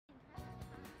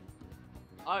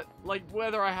like,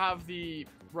 whether I have the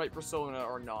right persona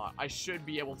or not, I should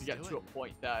be able to get to a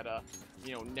point that,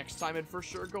 you know, next time it'd for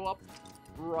sure go up.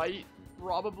 Right?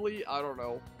 Probably. I don't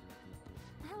know.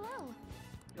 Hello.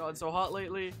 God, so hot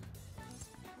lately.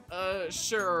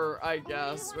 Sure, I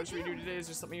guess. What should we do today? Is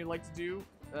there something you'd like to do?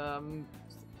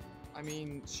 I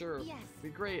mean, sure. Yes. Be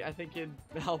great. I think it'd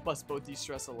help us both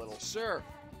de-stress a little. Sure.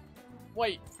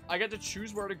 Wait, I get to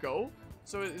choose where to go?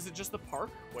 So is it just the park?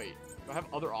 Wait, do I have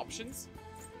other options?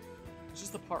 It's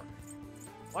just the park.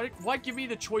 Why give me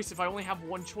the choice if I only have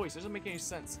one choice? It doesn't make any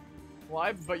sense.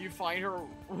 Why? But you find her,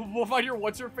 we'll find your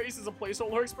what's-her-face as a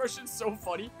placeholder expression. So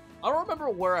funny. I don't remember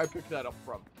where I picked that up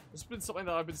from. It's been something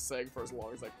that I've been saying for as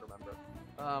long as I can remember.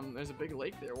 There's a big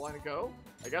lake there. Want to go?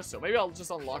 I guess so. Maybe I'll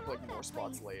just unlock like more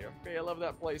spots later. Okay, I love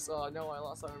that place. No, I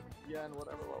lost that again.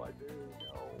 Whatever will I do?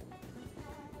 No.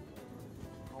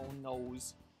 Oh,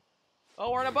 noes.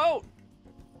 Oh, we're in a boat!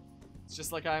 It's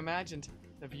just like I imagined.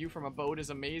 The view from a boat is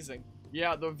amazing.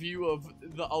 Yeah, the view of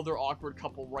the other awkward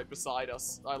couple right beside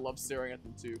us. I love staring at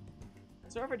them too.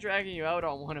 Sorry for dragging you out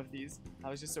on one of these. I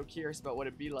was just so curious about what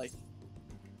it'd be like.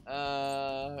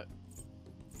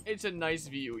 It's a nice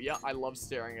view. Yeah, I love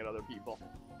staring at other people.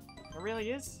 It really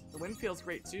is. The wind feels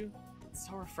great too. It's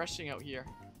so refreshing out here.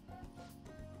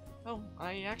 Oh,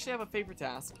 I actually have a favor to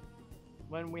ask.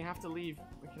 When we have to leave,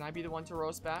 can I be the one to row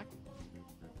us back?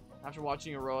 After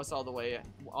watching you row us all the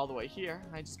way here,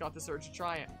 I just got this urge to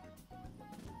try it.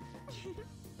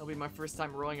 It'll be my first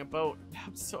time rowing a boat.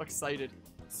 I'm so excited.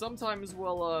 Sometimes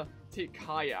we'll take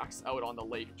kayaks out on the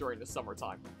lake during the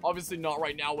summertime. Obviously not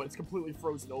right now when it's completely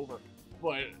frozen over,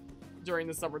 but during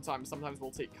the summertime, sometimes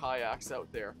we'll take kayaks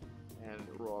out there and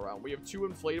row around. We have 2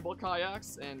 inflatable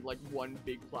kayaks and like 1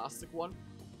 big plastic one.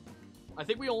 I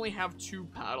think we only have 2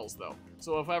 paddles though.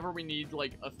 So if ever we need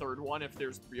like a 3rd one, if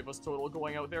there's 3 of us total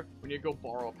going out there, we need to go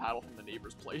borrow a paddle from the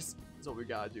neighbor's place. That's what we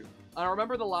gotta do. I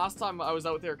remember the last time I was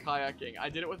out there kayaking, I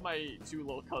did it with my 2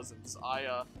 little cousins.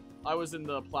 I was in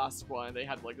the plastic one and they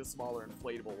had like the smaller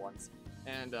inflatable ones.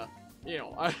 And you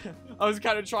know, I was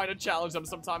kind of trying to challenge them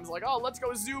sometimes, like, oh, let's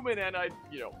go zoom in, and I'd,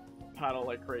 you know, paddle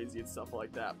like crazy and stuff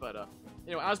like that. But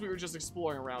you know, as we were just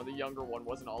exploring around, the younger one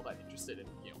wasn't all that interested in,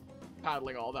 you know,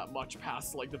 paddling all that much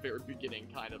past like the very beginning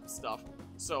kind of stuff.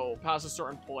 So past a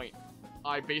certain point,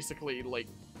 I basically like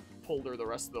pulled her the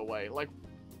rest of the way. Like,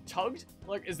 tugged?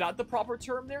 Like, is that the proper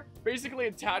term there? Basically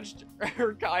attached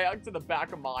her kayak to the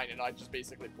back of mine, and I just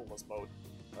basically pulled us both.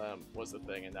 Was the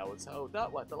thing, and that was how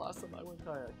that went the last time I went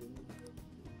kayaking.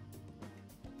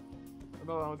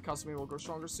 About with Kasumi will grow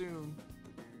stronger soon.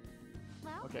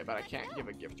 Well, Okay, but I can't give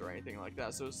a gift or anything like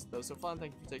that, so that was so fun.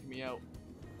 Thank you for taking me out.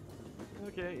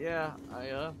 Okay, yeah,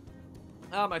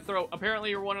 my throat.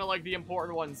 Apparently you're one of like the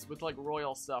important ones with like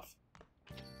royal stuff.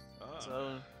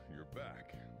 So you're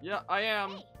back. Yeah, I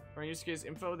am. For Yusuke's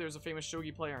info, there's a famous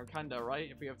shogi player in Kanda, right?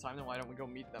 If we have time, then why don't we go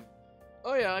meet them?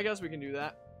 Oh yeah, I guess we can do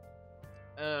that.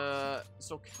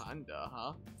 So Kanda,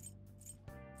 huh?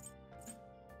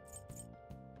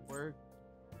 Where?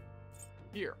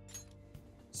 Here.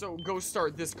 So go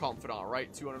start this confidant,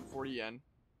 right? 240 yen.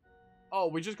 Oh,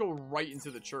 we just go right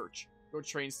into the church. Go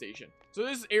train station. So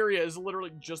this area is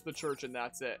literally just the church and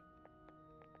that's it.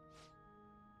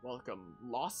 Welcome.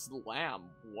 Lost lamb.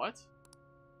 What?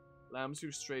 Lambs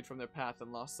who strayed from their path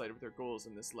and lost sight of their goals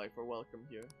in this life are welcome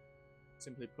here.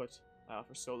 Simply put, I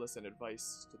offer solace and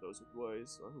advice to those with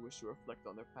worries or who wish to reflect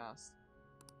on their past.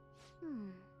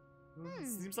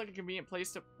 Seems like a convenient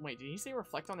place to... Wait, did he say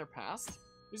reflect on their past?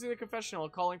 Using the confessional,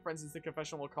 calling friends into the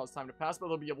confessional will cause time to pass, but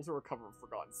they'll be able to recover a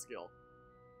forgotten skill.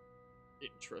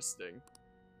 Interesting.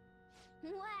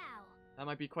 Wow. That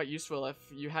might be quite useful if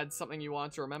you had something you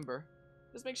want to remember.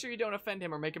 Just make sure you don't offend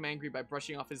him or make him angry by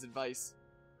brushing off his advice.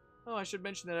 Oh, I should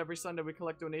mention that every Sunday we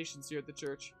collect donations here at the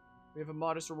church. We have a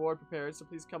modest reward prepared, so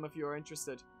please come if you are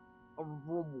interested. A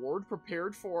reward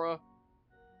prepared for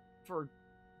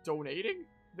donating?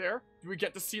 There? Do we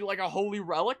get to see like a holy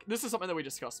relic? This is something that we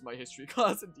discussed in my history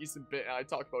class a decent bit, and I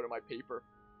talked about in my paper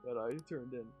that I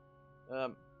turned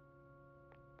in.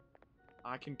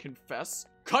 I can confess.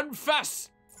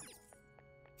 Confess!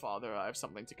 Father, I have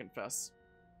something to confess.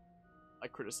 I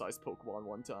criticized Pokemon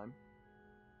one time.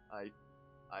 I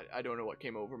don't know what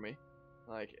came over me.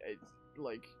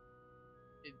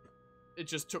 It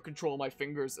just took control of my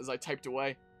fingers as I typed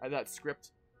away at that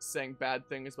script saying bad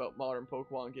things about modern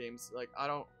Pokemon games. Like, I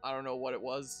don't know what it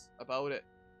was about it.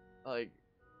 Like,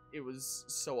 it was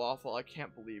so awful. I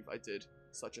can't believe I did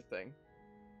such a thing.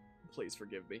 Please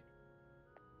forgive me.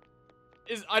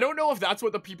 I don't know if that's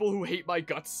what the people who hate my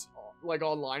guts, like,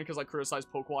 online because I criticize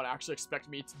Pokemon actually expect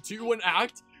me to do and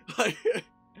act. Like,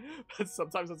 but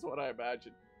sometimes that's what I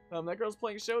imagine. That girl's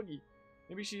playing Shogi.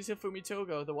 Maybe she's Hifumi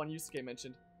Togo, the one Yusuke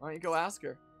mentioned. Why don't you go ask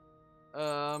her?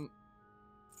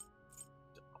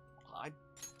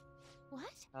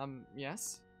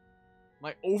 Yes?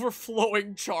 My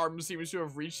overflowing charm seems to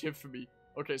have reached Hifumi.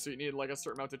 Okay, so you need, like, a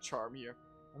certain amount of charm here.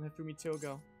 I'm Hifumi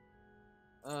Togo.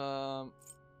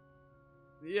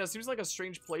 Yeah, it seems like a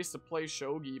strange place to play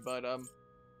shogi, but, I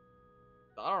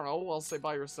don't know. I'll say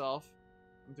by yourself.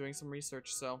 I'm doing some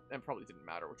research, so... And probably didn't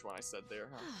matter which one I said there,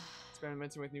 huh?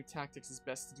 Experimenting with new tactics is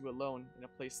best to do alone in a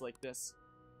place like this.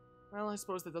 Well, I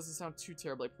suppose that doesn't sound too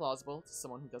terribly plausible to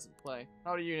someone who doesn't play.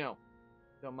 How do you know?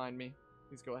 Don't mind me.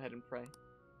 Please go ahead and pray.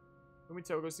 Hifumi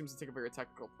Togo seems to take a very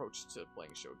tactical approach to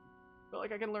playing shogi. Feel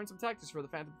like I can learn some tactics for the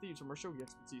Phantom Thieves from her shogi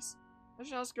expertise. I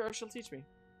should ask her if she'll teach me.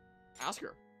 Ask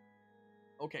her.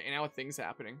 Okay, and now a thing's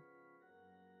happening.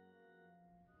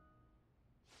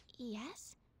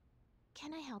 Yes?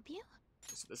 Can I help you?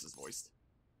 So this is voiced.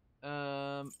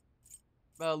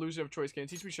 Illusion of choice. Can you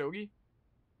teach me shogi?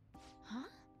 Huh?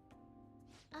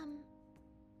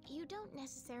 You don't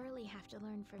necessarily have to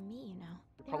learn from me, you know.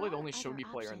 You're probably the There only are other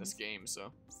shogi player in this options, game,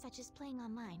 so... such as playing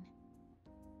online.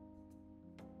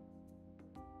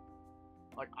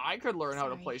 Like, I could learn how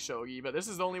to Sorry. play shogi, but this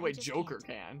is the only I way just Joker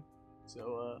can't. can.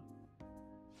 So,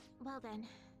 Well then.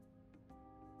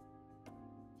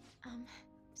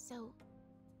 So...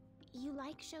 you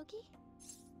like shogi?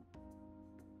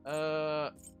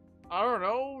 I don't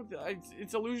know.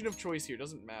 It's illusion of choice here.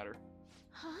 Doesn't matter.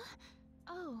 Huh?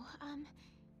 Oh,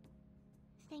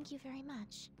 thank you very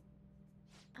much.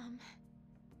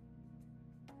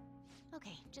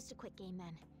 Okay, just a quick game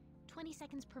then. 20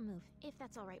 seconds per move, if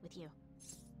that's alright with you.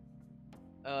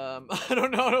 I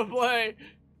don't know how to play.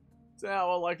 So that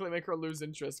will likely make her lose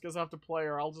interest, because I have to play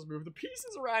her. I'll just move the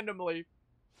pieces randomly.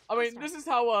 I mean, this is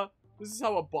how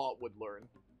a bot would learn.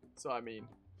 So I mean.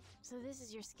 So this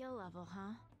is your skill level,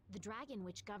 huh? The dragon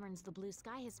which governs the blue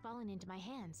sky has fallen into my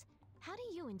hands. How do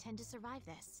you intend to survive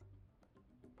this?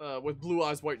 With blue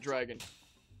eyes, white dragon.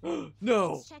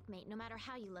 No! It's checkmate no matter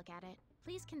how you look at it.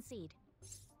 Please concede.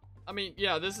 I mean,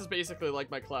 yeah, this is basically like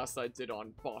my class I did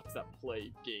on bots that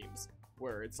play games.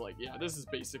 Where it's like, yeah, this is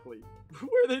basically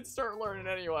where they'd start learning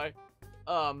anyway.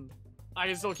 I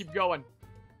can still keep going.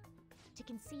 To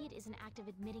concede is an act of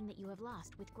admitting that you have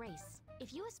lost with grace.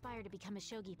 If you aspire to become a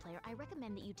shogi player, I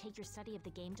recommend that you take your study of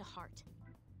the game to heart.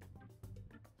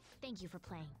 Thank you for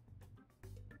playing.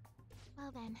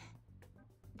 Well then,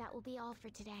 that will be all for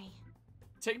today.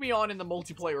 Take me on in the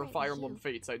multiplayer alright of Fire with Emblem you.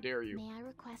 Fates, I dare you. May I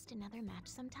request another match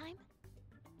sometime?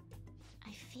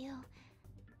 I feel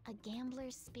a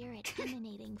gambler's spirit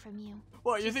emanating from you.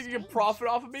 What, you think you can profit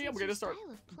off of me? I'm gonna start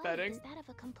betting. Is that of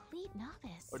a complete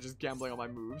novice. Or just gambling on my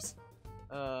moves.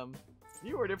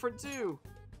 You are different too.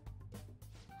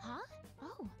 Huh?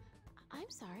 Oh, I'm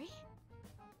sorry.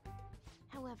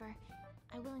 However,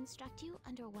 I will instruct you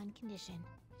under one condition.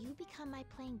 You become my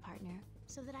playing partner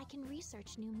so that I can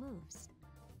research new moves.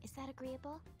 Is that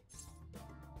agreeable?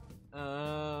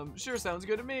 Sure, sounds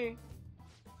good to me.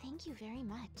 Thank you very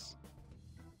much.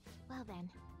 Well then,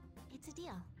 it's a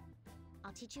deal.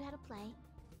 I'll teach you how to play,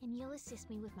 and you'll assist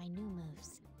me with my new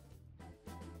moves.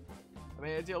 I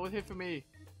made a deal with Hifumi.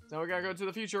 So now we gotta go to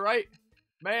the future, right?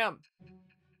 Bam!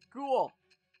 Cool.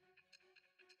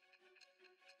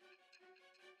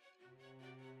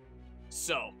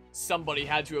 So, somebody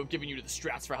had to have given you the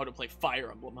strats for how to play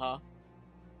Fire Emblem, huh?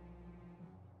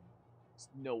 There's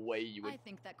no way you would I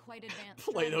think that quite advanced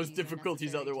play those strategies are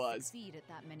difficulties necessary to otherwise. succeed at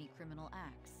that many criminal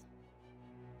acts.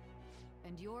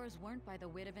 And yours weren't by the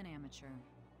wit of an amateur.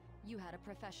 You had a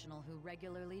professional who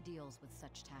regularly deals with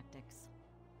such tactics.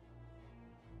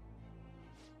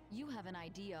 You have an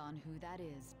idea on who that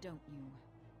is, don't you?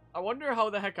 I wonder how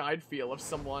the heck I'd feel if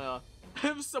someone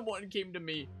came to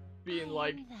me being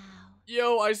like,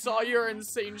 yo, I saw your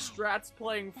insane strats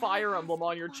playing Fire Emblem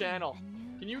on your channel.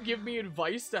 Can you give me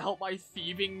advice to help my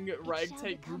thieving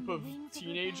ragtag group of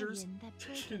teenagers?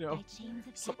 You know,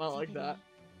 something like that.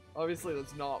 Obviously,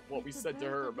 that's not what we said to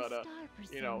her, but,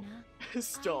 you know,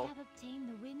 still.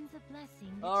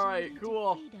 Alright,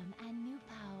 cool.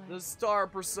 The Star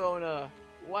Persona.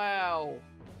 Wow.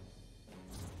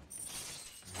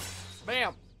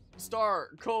 Bam! Star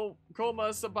Koma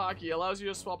Sabaki allows you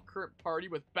to swap current party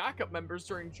with backup members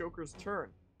during Joker's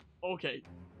turn. Okay,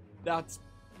 that's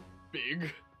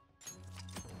big.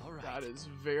 Alright. That is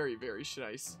very, very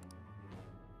nice.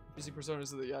 Using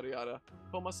personas of the yada yada.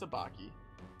 Koma Sabaki.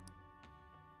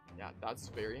 Yeah, that's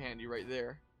very handy right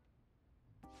there.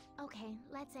 Okay,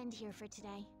 let's end here for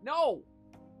today. No!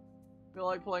 I feel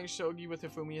like playing shogi with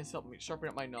Hifumi has helped me sharpen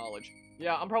up my knowledge.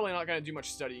 Yeah, I'm probably not gonna do much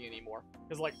studying anymore.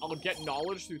 Because, like, I'll get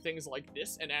knowledge through things like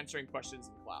this and answering questions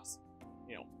in class.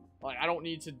 You know, Like, I don't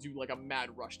need to do, like, a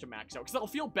mad rush to max out. Because I'll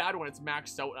feel bad when it's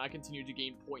maxed out and I continue to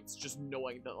gain points just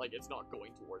knowing that, like, it's not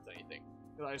going towards anything.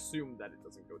 Because I assume that it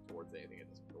doesn't go towards anything. It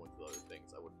doesn't go into other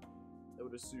things, I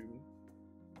would assume.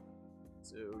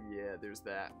 So, yeah, there's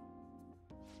that.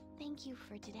 Thank you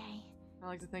for today. I'd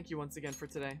like to thank you once again for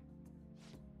today.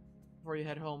 Before you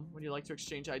head home, would you like to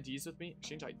exchange IDs with me?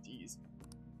 Exchange IDs?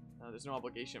 There's no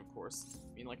obligation, of course.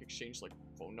 I mean, like, exchange, like,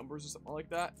 phone numbers or something like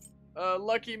that?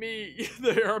 Lucky me!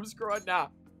 The harem squad? Nah.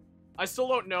 I still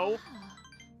don't know.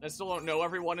 I still don't know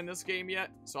everyone in this game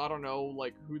yet, so I don't know,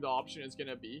 like, who the option is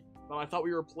gonna be. But I thought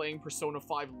we were playing Persona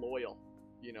 5 Loyal,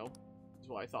 you know? That's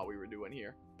what I thought we were doing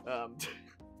here. But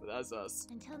that's us.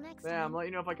 Until next Bam, time. let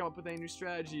you know if I come up with any new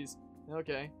strategies.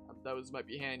 Okay, that might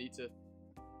be handy to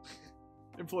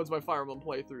influence my Fire Emblem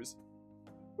playthroughs.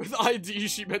 With ID,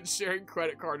 she meant sharing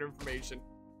credit card information.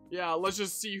 Yeah, let's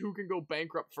just see who can go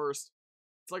bankrupt first.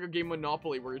 It's like a game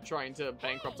Monopoly where you're trying to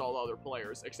bankrupt all the other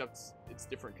players, except it's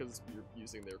different because you're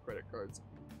using their credit cards.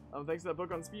 Thanks to that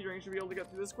book on speedrunning, you should be able to get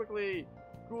through this quickly.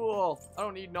 Cool. I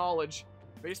don't need knowledge.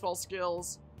 Baseball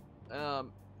skills.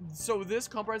 So this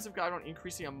comprehensive guide on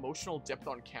increasing emotional depth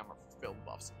on camera for film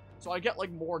buffs. So I get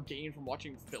like more gain from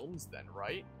watching films then,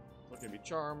 right? So I'm gonna be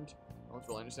charmed. I don't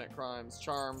really understand crimes.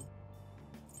 Charm.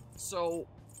 So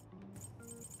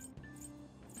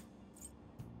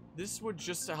this would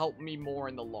just help me more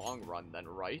in the long run then,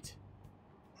 right?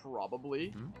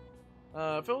 Probably.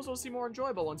 Films will seem more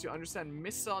enjoyable once you understand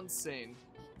mise en scène.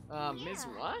 Ms.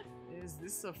 what? Is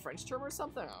this a French term or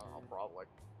something? I don't know, probably.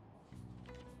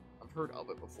 I've heard of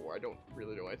it before. I don't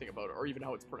really know anything about it, or even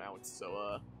how it's pronounced,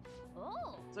 so,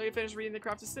 So you finished reading The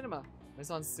Craft of Cinema.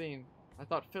 Mise en scène. I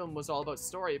thought film was all about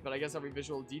story, but I guess every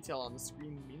visual detail on the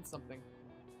screen means something.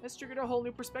 It's triggered a whole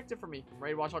new perspective for me. I'm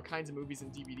ready to watch all kinds of movies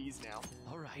and DVDs now.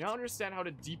 Alright. I now understand how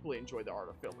to deeply enjoy the art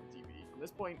of film and DVD. From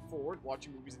this point forward,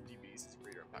 watching movies and DVDs has a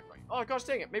greater impact on you. Oh gosh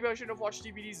dang it, maybe I shouldn't have watched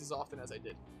DVDs as often as I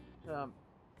did.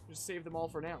 Just save them all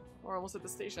for now. We're almost at the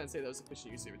station. I'd say that was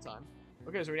efficient use of your time.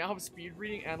 Okay, so we now have speed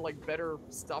reading and like better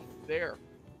stuff there,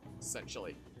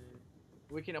 essentially.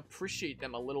 We can appreciate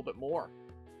them a little bit more.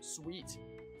 Sweet.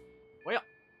 Well,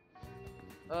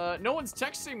 no one's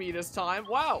texting me this time.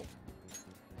 Wow.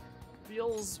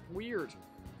 Feels weird.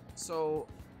 So,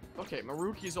 okay,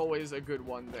 Maruki's always a good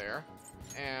one there.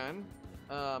 And,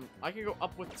 I can go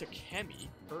up with Takemi.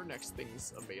 Her next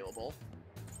thing's available.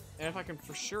 And if I can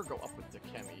for sure go up with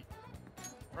Takemi,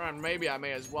 maybe I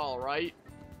may as well, right?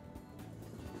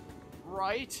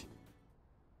 Right?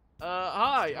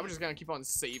 Hi! I'm just gonna keep on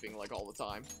saving, like, all the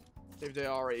time. Save data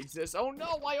already exists. Oh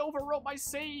no, I overwrote my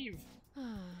save!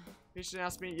 Patient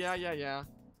asked me, yeah.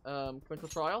 Clinical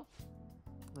trial?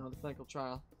 No, the clinical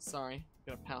trial. Sorry.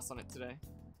 I'm gonna pass on it today.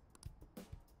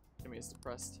 Takemi is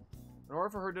depressed. In order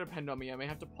for her to depend on me, I may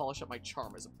have to polish up my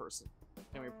charm as a person.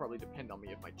 Takemi would probably depend on me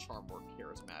if my charm were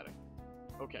charismatic.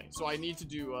 Okay, so I need to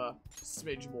do a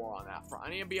smidge more on that front. I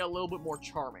need to be a little bit more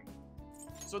charming.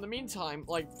 So in the meantime,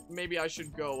 like, maybe I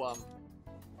should go,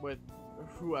 with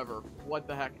whoever. What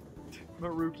the heck?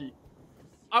 Maruki.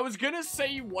 I was gonna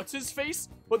say what's-his-face,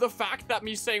 but the fact that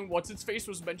me saying what's-his-face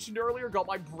was mentioned earlier got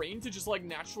my brain to just, like,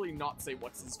 naturally not say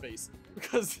what's-his-face.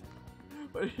 Because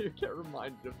when you get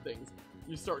reminded of things,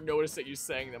 you start noticing you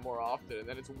saying them more often, and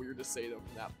then it's weird to say them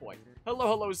from that point.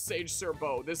 Hello, Sage Sir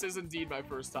Bo. This is indeed my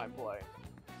first time playing.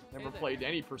 Never played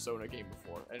any Persona game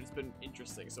before, and it's been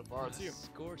interesting so far, too.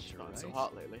 Scorcher, Not right? so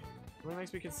hot lately. What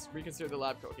makes me reconsider the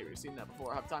lab coat? Okay, we've seen that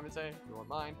before. I have time today. You won't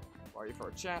mind. Are you for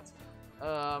a chat?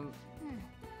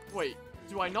 Wait.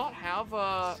 Do I not have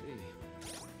a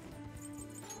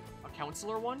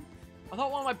counselor one? I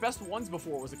thought one of my best ones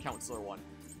before was a counselor one.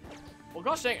 Well,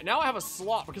 gosh dang it. Now I have a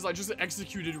slot because I just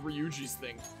executed Ryuji's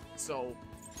thing. So,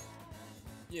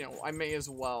 you know, I may as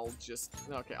well just...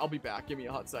 Okay, I'll be back. Give me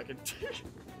a hot second.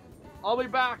 I'll be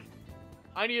back.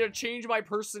 I need to change my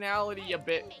personality a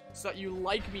bit so that you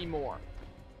like me more.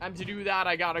 And to do that,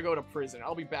 I gotta go to prison.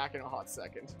 I'll be back in a hot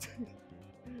second.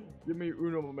 Give me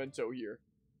uno momento here.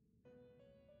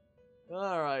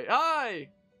 Alright. Hi!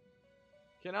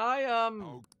 Can I,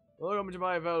 welcome to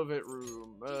my velvet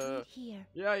room. Here.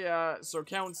 Yeah. So,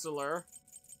 counselor.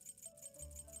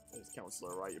 It's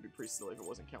counselor, right? It'd be pretty silly if it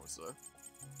wasn't counselor.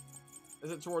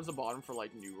 Is it towards the bottom for,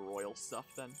 like, new royal stuff,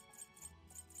 then?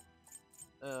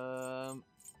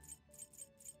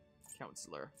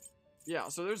 Counselor. Yeah,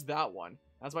 so there's that one.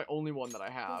 That's my only one that I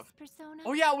have. This persona?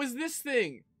 Oh yeah, it was this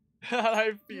thing! I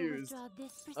You'll fused. withdraw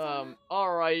this persona?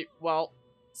 Alright, well,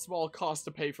 small cost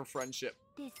to pay for friendship.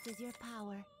 This is your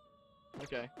power.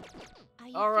 Okay. Are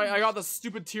you Alright, I got finished? the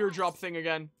stupid teardrop thing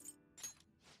again.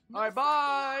 No Alright,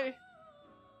 bye!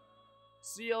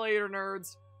 See you later,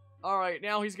 nerds. Alright,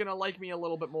 now he's gonna like me a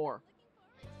little bit more.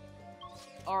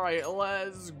 Alright,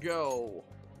 let's go.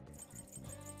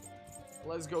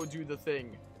 Let's go do the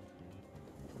thing.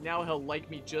 Now he'll like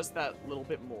me just that little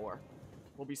bit more.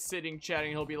 We'll be sitting,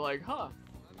 chatting, he'll be like, huh,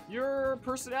 your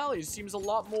personality seems a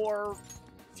lot more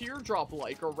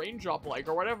teardrop-like or raindrop-like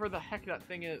or whatever the heck that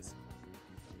thing is.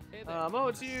 Hey there. Oh,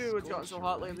 it's you. It's gotten so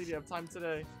hot lately. Do you have time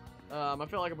today? I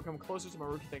feel like I've become closer to my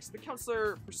rookie thanks to the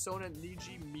counselor persona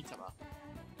Niji Mitama.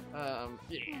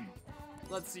 Yeah.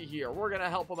 Let's see here. We're gonna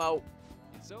help him out.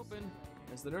 It's open.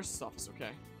 There's the nurse's office,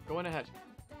 okay. Going ahead.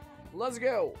 Let's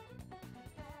go.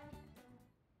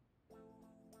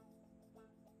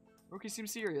 Rookie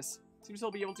seems serious. Seems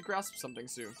he'll be able to grasp something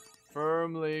soon.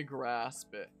 Firmly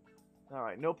grasp it.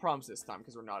 Alright, no problems this time,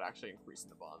 because we're not actually increasing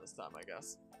the bond this time, I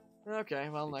guess. Okay,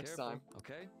 well, Be next careful, time.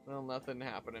 Okay. Well, nothing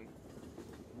happening.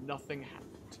 Nothing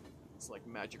happened. It's like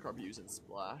Magikarp using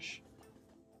Splash.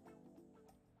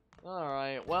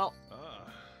 Alright, well. Ah,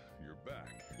 you're back.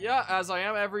 Yeah, as I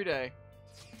am every day.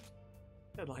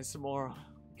 Deadline's tomorrow.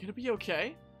 Gonna be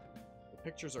okay? The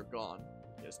pictures are gone.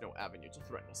 There's no avenue to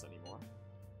threaten us anymore.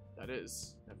 That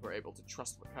is, if we're able to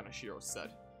trust what Kanashiro said.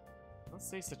 Don't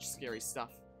say such scary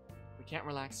stuff. We can't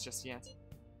relax just yet.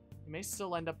 We may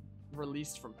still end up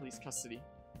released from police custody.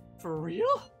 For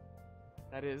real?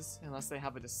 That is, unless they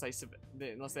have decisive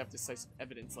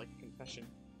evidence like a confession.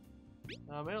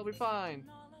 It'll be fine.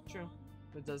 True.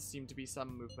 There does seem to be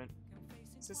some movement.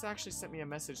 Sis actually sent me a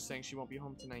message saying she won't be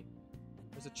home tonight.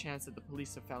 There's a chance that the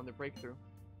police have found their breakthrough.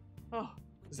 Oh,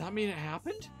 does that mean it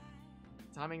happened?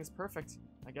 Timing is perfect.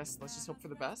 I guess let's just hope for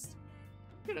the best.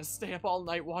 I'm gonna stay up all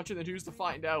night watching the news to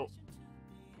find out.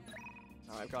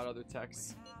 Oh, I've got other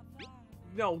texts.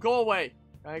 No, go away.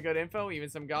 Got any good info? Even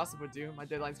some gossip would do. My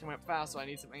deadline's coming up fast, so I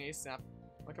need something ASAP.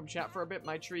 Wanna come chat for a bit?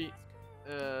 My treat.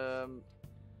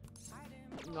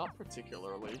 Not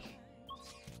particularly.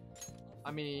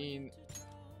 I mean,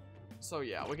 so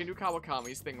yeah, we can do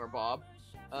Kawakami's thingamabob.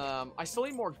 I still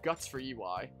need more guts for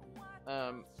EY.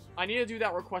 I need to do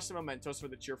that request of mementos for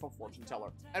the cheerful fortune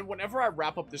teller. And whenever I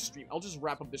wrap up the stream, I'll just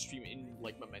wrap up the stream in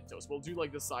like mementos. We'll do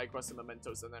like the side quest of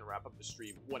mementos and then wrap up the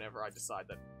stream whenever I decide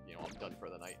that, you know, I'm done for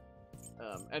the night.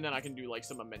 And then I can do like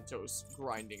some mementos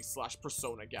grinding /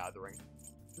 persona gathering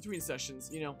between sessions,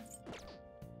 you know.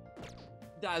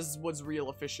 That's what's real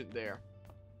efficient there.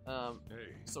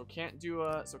 Hey. So can't do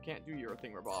your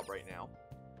thingamabob right now.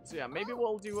 So yeah, maybe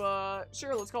we'll do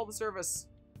sure, let's call the service.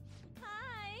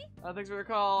 Hi. Thanks for the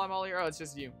call. I'm all here. Oh, it's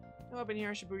just you. No, I've been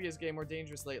hearing Shibuya's getting more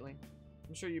dangerous lately.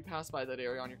 I'm sure you pass by that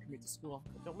area on your commute to school,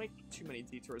 but don't make too many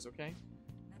detours, okay?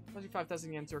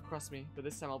 25,000 yen to request me, but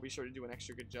this time I'll be sure to do an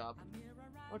extra good job.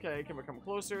 Okay, can we come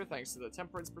closer? Thanks to the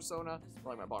temperance persona.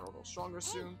 Like my bond will go stronger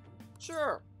soon.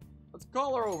 Sure. Let's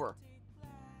call her over.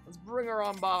 Let's bring her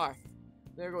on by.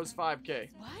 There goes 5K.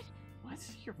 What? What?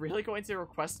 You're really going to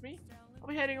request me? I'll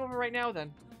be heading over right now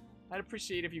then. I'd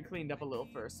appreciate if you cleaned up a little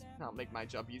first. That'll make my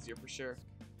job easier for sure.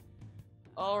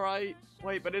 Alright.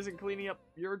 Wait, but isn't cleaning up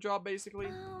your job basically?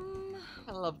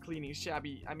 I love cleaning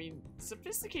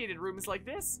sophisticated rooms like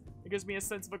this. It gives me a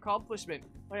sense of accomplishment.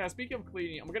 Oh yeah, speaking of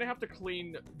cleaning, I'm gonna have to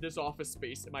clean this office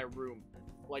space in my room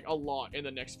like a lot in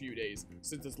the next few days,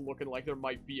 since it's looking like there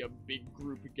might be a big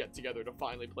group get together to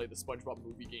finally play the SpongeBob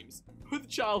movie games with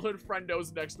childhood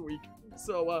friendos next week.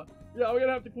 So yeah, I'm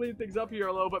gonna have to clean things up here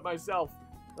a little bit myself.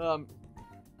 The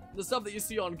stuff that you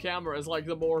see on camera is like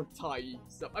the more tidy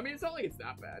stuff. I mean, it's not like it's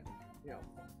that bad, you know,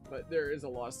 but there is a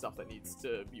lot of stuff that needs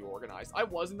to be organized. I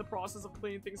was in the process of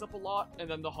cleaning things up a lot, and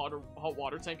then the hot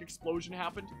water tank explosion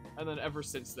happened, and then ever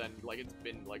since then, like, it's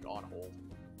been like on hold.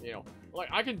 You know, like,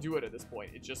 I can do it at this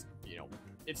point. It just, you know,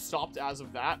 it stopped as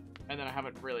of that, and then I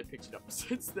haven't really picked it up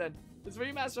since then. This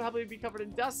very mask will happily be covered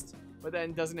in dust, but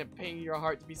then doesn't it pain your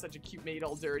heart to be such a cute maid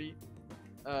all dirty?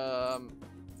 I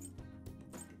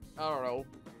don't know.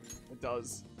 It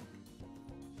does.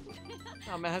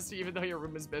 Oh, Master, even though your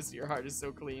room is messy, your heart is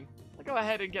so clean. I'll go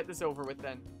ahead and get this over with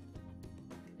then.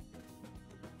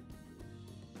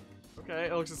 Okay,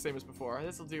 it looks the same as before.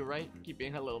 This'll do, right? Keep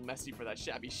being a little messy for that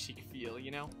shabby chic feel,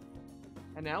 you know?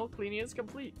 And now, cleaning is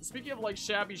complete. Speaking of, like,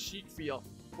 shabby chic feel,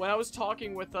 when I was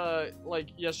talking with, like,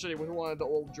 yesterday with one of the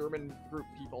old German group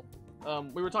people,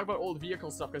 we were talking about old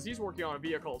vehicle stuff, because he's working on a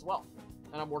vehicle as well.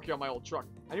 And I'm working on my old truck.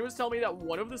 And he was telling me that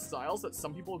one of the styles that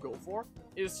some people go for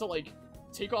is to, like,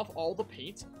 take off all the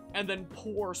paint and then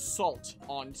pour salt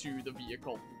onto the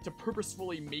vehicle to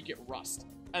purposefully make it rust.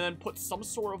 And then put some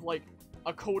sort of, like,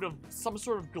 a coat of some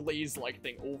sort of glaze-like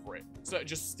thing over it. So it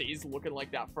just stays looking like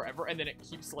that forever. And then it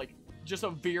keeps, like, just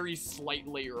a very slight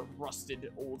layer of rusted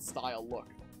old-style look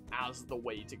as the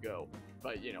way to go.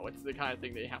 But, you know, it's the kind of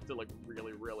thing they have to, like,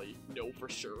 really, really know for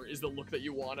sure is the look that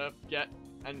you want to get,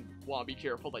 and want to be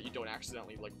careful that you don't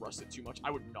accidentally, like, rust it too much. I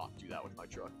would not do that with my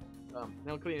truck.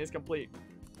 Now cleaning is complete.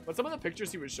 But some of the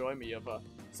pictures he was showing me of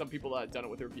some people that had done it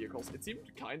with their vehicles, it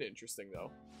seemed kind of interesting,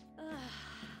 though.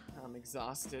 I'm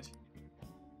exhausted.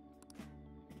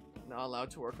 Not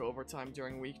allowed to work overtime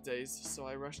during weekdays, so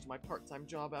I rushed my part-time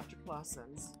job after class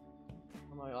ends.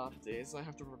 On my off days, I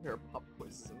have to prepare pub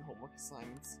quizzes and homework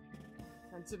assignments.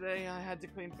 And today, I had to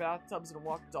clean bathtubs and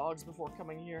walk dogs before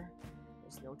coming here.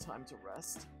 There's no time to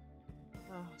rest.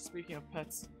 Speaking of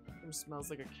pets, it smells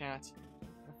like a cat.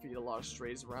 I feed a lot of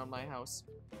strays around my house.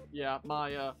 Yeah,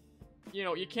 my, you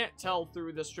know, you can't tell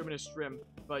through the trim,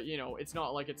 but, you know, it's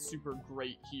not like it's super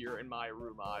great here in my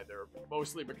room either.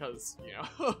 Mostly because, you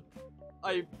know,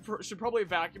 I should probably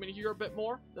vacuum in here a bit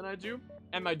more than I do.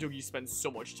 And my doogie spends so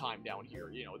much time down here,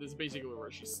 you know, this is basically where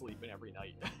she's sleeping every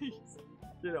night.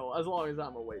 You know, as long as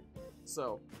I'm awake.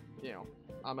 So, you know,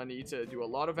 I'm gonna need to do a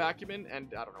lot of vacuuming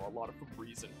and, I don't know, a lot of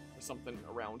Febrezing or something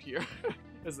around here,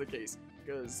 is the case.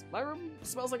 Because my room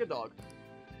smells like a dog,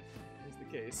 is the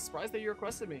case. Surprised that you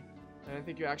requested me. I didn't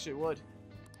think you actually would.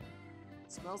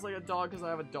 It smells like a dog because I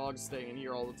have a dog staying in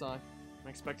here all the time. I'm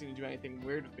expecting to do anything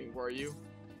weird with me, were you?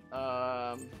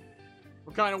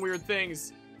 What kind of weird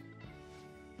things?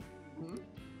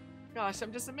 Gosh,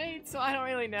 I'm just a maid, so I don't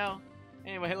really know.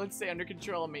 Anyway, let's stay under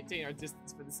control and maintain our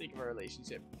distance for the sake of our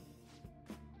relationship.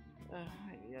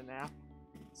 I need a nap.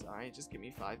 Sorry, just give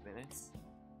me 5 minutes.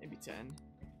 Maybe 10.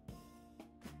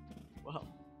 Well.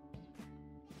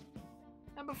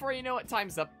 And before you know it,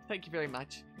 time's up. Thank you very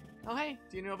much. Oh, hey,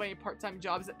 do you know of any part-time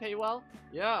jobs that pay well?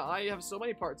 Yeah, I have so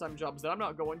many part-time jobs that I'm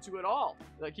not going to at all.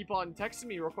 They keep on texting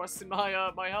me, requesting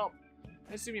my, my help.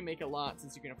 I assume you make a lot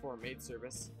since you can afford maid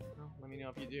service. Well, let me know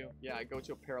if you do. Yeah, I go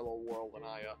to a parallel world and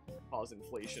I, cause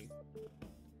inflation.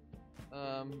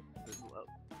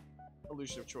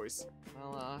 Illusion of choice.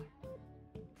 Well,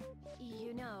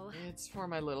 You know... it's for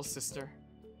my little sister.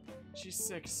 She's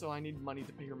sick, so I need money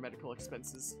to pay her medical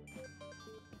expenses.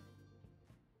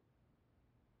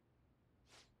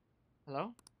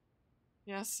 Hello?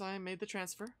 Yes, I made the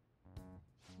transfer.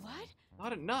 What?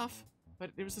 Not enough,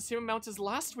 but it was the same amount as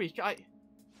last week.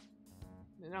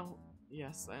 No,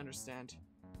 yes, I understand.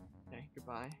 Okay,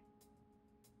 goodbye.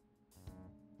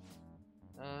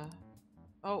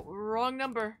 Oh, wrong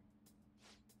number.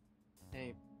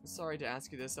 Hey, sorry to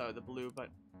ask you this out of the blue, but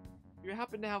do you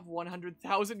happen to have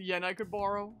 100,000 yen I could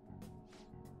borrow?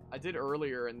 I did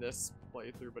earlier in this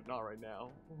playthrough, but not right now.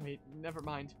 Wait, never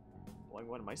mind. Blowing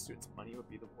one of my students' money would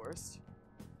be the worst.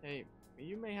 Hey,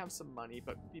 you may have some money,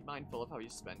 but be mindful of how you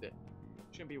spend it. You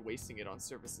shouldn't be wasting it on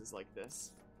services like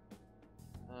this.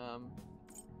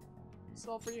 It's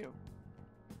all for you.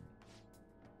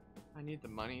 I need the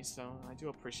money, so I do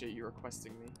appreciate you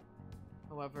requesting me.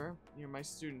 However, you're my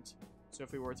student, so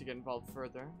if we were to get involved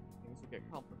further, things would get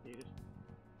complicated.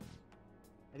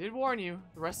 I did warn you,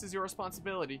 the rest is your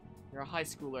responsibility. You're a high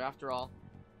schooler after all.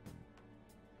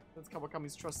 That's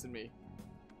Kawakamy's trust in me.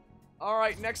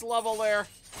 Alright, next level there.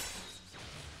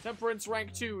 Temperance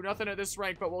rank 2. Nothing at this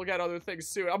rank, but we'll get other things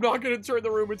soon. I'm not gonna turn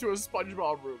the room into a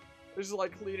SpongeBob room. Just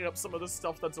like cleaning up some of the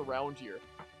stuff that's around here.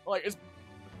 Like, it's,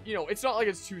 you know, it's not like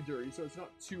it's too dirty, so it's not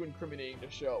too incriminating to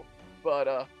show.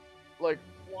 But, like,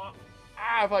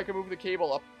 if I can move the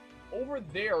cable up. Over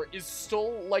there is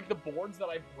still, like, the boards that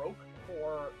I broke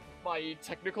for my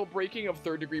technical breaking of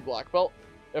 3rd degree black belt.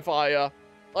 If I,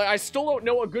 like, I still don't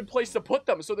know a good place to put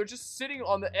them, so they're just sitting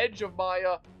on the edge of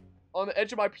my,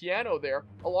 piano there,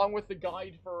 along with the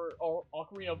guide for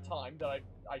Ocarina of Time that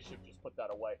I should just put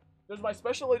that away. There's my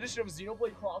special edition of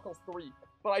Xenoblade Chronicles 3,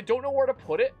 but I don't know where to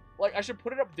put it. Like, I should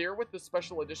put it up there with the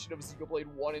special edition of Xenoblade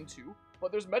 1 and 2,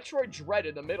 but there's Metroid Dread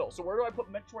in the middle, so where do I put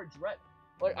Metroid Dread?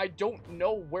 Like, I don't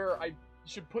know where I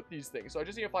should put these things, so I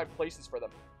just need to find places for them.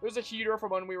 There's a heater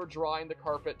from when we were drying the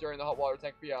carpet during the hot water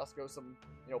tank fiasco, some,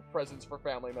 you know, presents for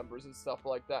family members and stuff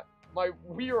like that. My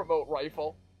Wii remote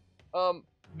rifle.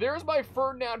 There's my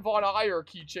Ferdinand von Ayer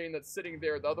keychain that's sitting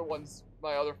there. The other ones,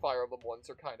 my other Fire Emblem ones,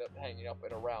 are kind of hanging up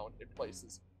and around in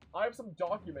places. I have some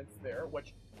documents there,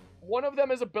 which one of them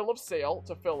is a bill of sale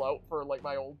to fill out for, like,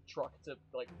 my old truck to,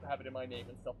 like, have it in my name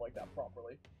and stuff like that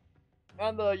properly.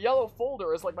 And the yellow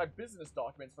folder is, like, my business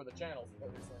documents for the channels that I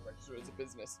recently registered as a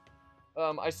business.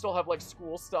 I still have, like,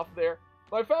 school stuff there.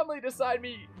 My family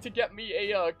decided to get me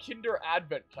a Kinder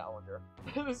Advent calendar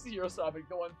this year, so I've been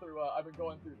going through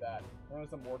that. And there's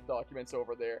some work documents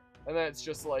over there. And then it's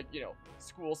just, like, you know,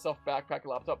 school stuff, backpack,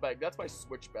 laptop bag. That's my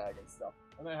Switch bag and stuff.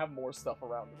 And then I have more stuff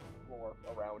around the floor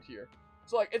around here.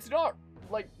 So, like, it's not,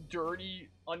 like, dirty,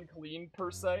 unclean,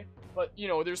 per se. But, you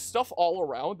know, there's stuff all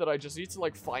around that I just need to,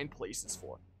 like, find places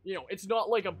for. You know, it's not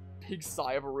like a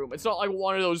pigsty of a room. It's not like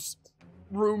one of those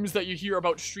rooms that you hear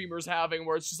about streamers having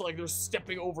where it's just like they're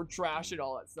stepping over trash and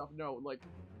all that stuff. No, like,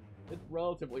 it's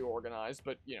relatively organized,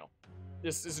 but, you know,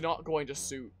 this is not going to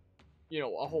suit, you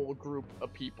know, a whole group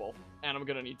of people. And I'm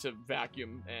gonna need to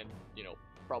vacuum and, you know,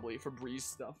 probably Febreze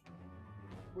stuff.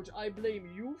 Which I blame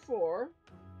you for,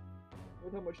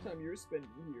 with how much time you're spending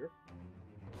here.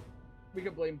 We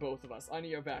can blame both of us. I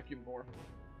need to vacuum more,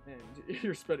 and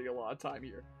you're spending a lot of time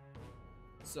here.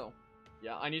 So,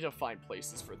 yeah, I need to find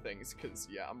places for things, because,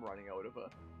 yeah, I'm running out of a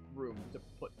room to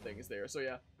put things there. So,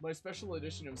 yeah, my special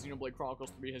edition of Xenoblade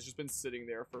Chronicles 3 has just been sitting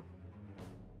there for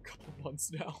a couple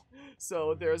months now.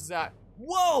 So, there's that.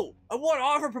 Whoa! I want to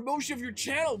offer promotion of your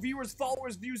channel! Viewers,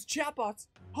 followers, views, chatbots!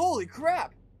 Holy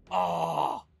crap!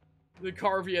 Ah! The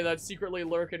Carvia, that secretly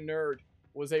lurking nerd,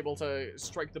 was able to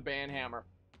strike the ban hammer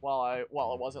while I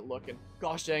wasn't looking.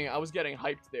 Gosh dang it, I was getting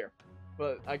hyped there.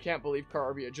 But I can't believe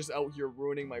Carvia just out here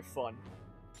ruining my fun.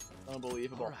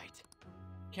 Unbelievable. Alright.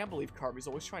 Can't believe Carvia's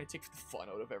always trying to take the fun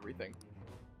out of everything.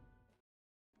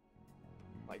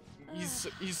 Like, he's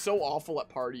so awful at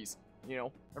parties, you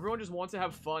know? Everyone just wants to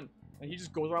have fun, and he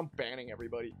just goes around banning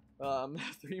everybody.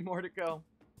 3 more to go.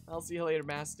 I'll see you later,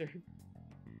 master.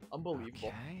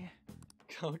 Unbelievable.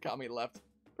 Okay. Got me left.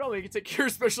 Probably you can take your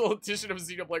special edition of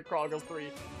Xenoblade Chronicles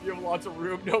 3. You have lots of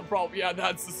room, no problem. Yeah,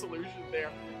 that's the solution there.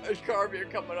 Carvia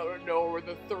coming out of nowhere with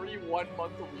a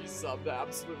 31-month resub. The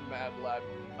absolute mad lad.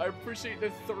 I appreciate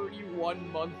the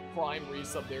 31-month Prime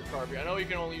resub there, Carvia. I know you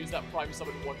can only use that Prime sub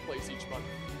in one place each month,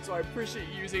 so I appreciate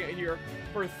you using it here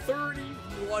for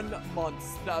 31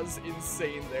 months. That was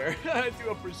insane there. I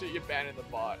do appreciate you banning the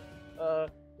bot.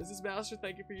 This is Master.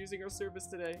 Thank you for using our service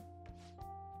today.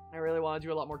 I really want to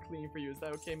do a lot more cleaning for you. Is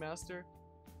that okay, Master?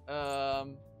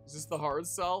 Is this the hard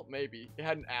sell? Maybe. It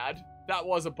had an ad. That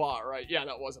was a bot, right? Yeah,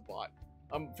 that was a bot.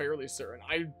 I'm fairly certain.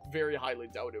 I very highly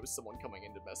doubt it was someone coming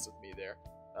in to mess with me there.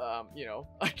 You know,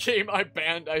 I came, I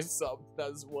banned, I subbed.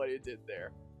 That's what it did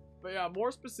there. But yeah,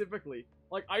 more specifically,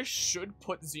 like, I should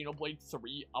put Xenoblade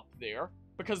 3 up there,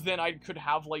 because then I could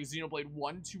have, like, Xenoblade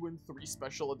 1, 2, and 3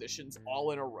 special editions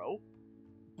all in a row.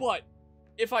 But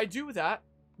if I do that,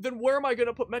 then where am I going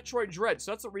to put Metroid Dread?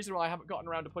 So that's the reason why I haven't gotten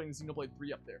around to putting Xenoblade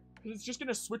 3 up there. Because it's just going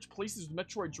to switch places with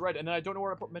Metroid Dread, and then I don't know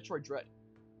where to put Metroid Dread.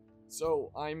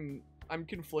 So I'm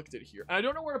conflicted here. And I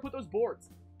don't know where to put those boards.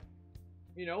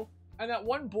 You know? And that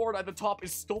one board at the top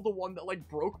is still the one that, like,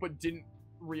 broke, but didn't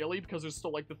really, because there's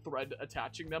still, like, the thread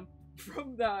attaching them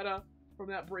from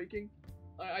that breaking.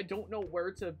 I don't know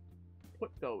where to put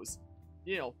those.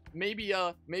 You know, maybe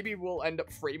we'll end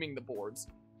up framing the boards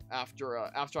after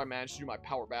I manage to do my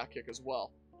power back kick as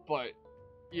well. But,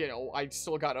 you know, I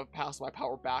still gotta pass my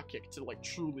power back kick to, like,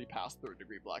 truly pass 3rd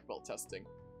degree black belt testing.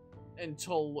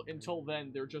 Until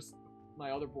then, they're just,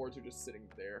 my other boards are just sitting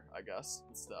there, I guess,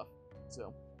 and stuff.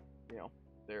 So, you know,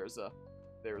 there's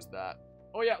that.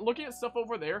 Oh yeah, looking at stuff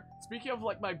over there, speaking of,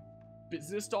 like, my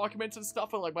business documents and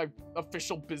stuff, and, like, my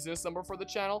official business number for the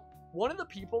channel, one of the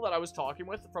people that I was talking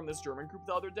with from this German group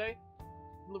the other day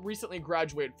recently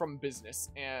graduated from business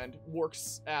and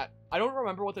works at, I don't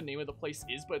remember what the name of the place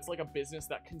is, but it's like a business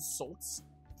that consults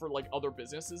for, like, other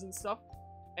businesses and stuff.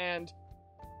 And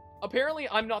apparently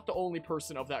I'm not the only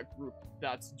person of that group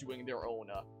that's doing their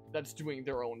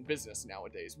own business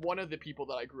nowadays. One of the people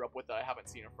that I grew up with that I haven't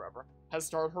seen in forever has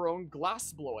started her own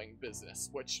glass blowing business,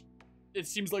 which it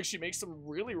seems like she makes some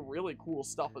really, really cool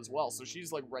stuff as well. So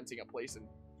she's, like, renting a place and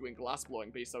doing glass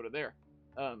blowing based out of there.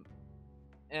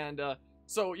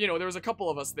 So, you know, there was a couple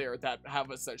of us there that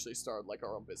have essentially started, like,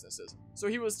 our own businesses. So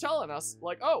he was telling us,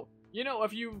 like, oh, you know,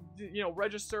 if you know,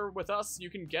 register with us, you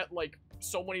can get, like,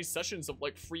 so many sessions of,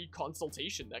 like, free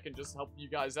consultation that can just help you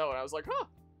guys out. And I was like, huh,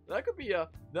 that could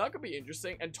be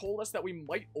interesting. And told us that we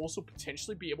might also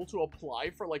potentially be able to apply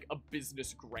for, like, a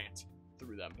business grant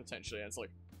through them, potentially. And it's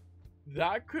like,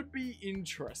 that could be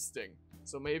interesting.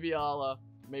 So maybe I'll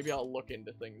look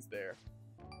into things there.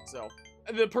 So,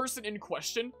 the person in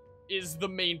question is the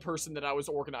main person that I was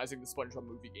organizing the SpongeBob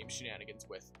movie game shenanigans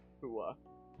with, who,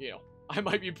 you know, I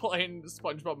might be playing the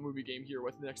SpongeBob movie game here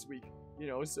with next week, you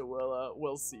know, so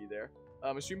we'll see there.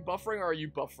 Is stream buffering, or are you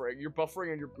buffering? You're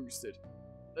buffering and you're boosted.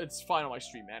 It's fine on my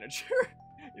stream manager.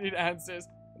 You need answers.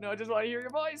 No, I just want to hear your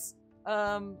voice.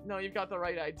 No, you've got the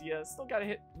right idea. Still gotta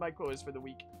hit my quotas for the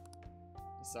week.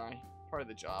 Sorry, part of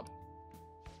the job.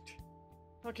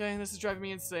 Okay, this is driving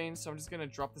me insane, so I'm just gonna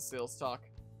drop the sales talk.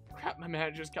 Crap, my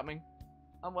manager's coming.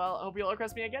 Well, I hope you'll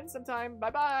request me again sometime.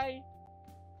 Bye-bye.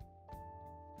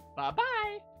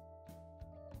 Bye-bye.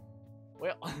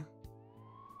 Well,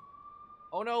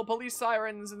 oh no, police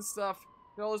sirens and stuff.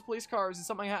 All those police cars, did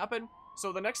something happen?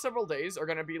 So the next several days are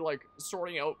gonna be like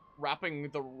sorting out, wrapping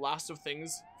the last of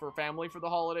things for family for the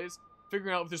holidays,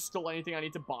 figuring out if there's still anything I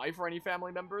need to buy for any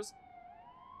family members,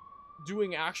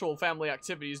 doing actual family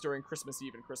activities during Christmas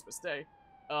Eve and Christmas Day,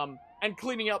 and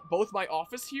cleaning up both my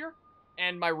office here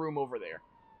and my room over there.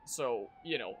 So,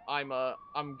 you know, I'm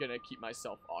gonna keep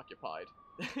myself occupied.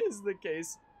 Is the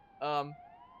case.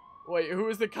 Wait, who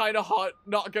is the kind of hot,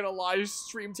 not gonna lie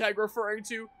stream tag referring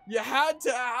to? You had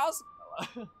to ask!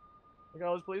 Look at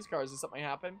all those police cars. Did something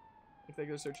happen? If they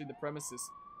go searching the premises.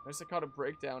 There's a caught a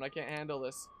breakdown. I can't handle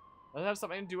this. Does it have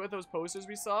something to do with those posters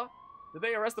we saw? Did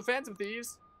they arrest the Phantom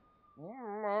Thieves? I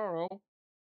don't know.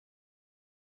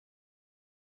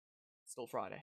 Still Friday.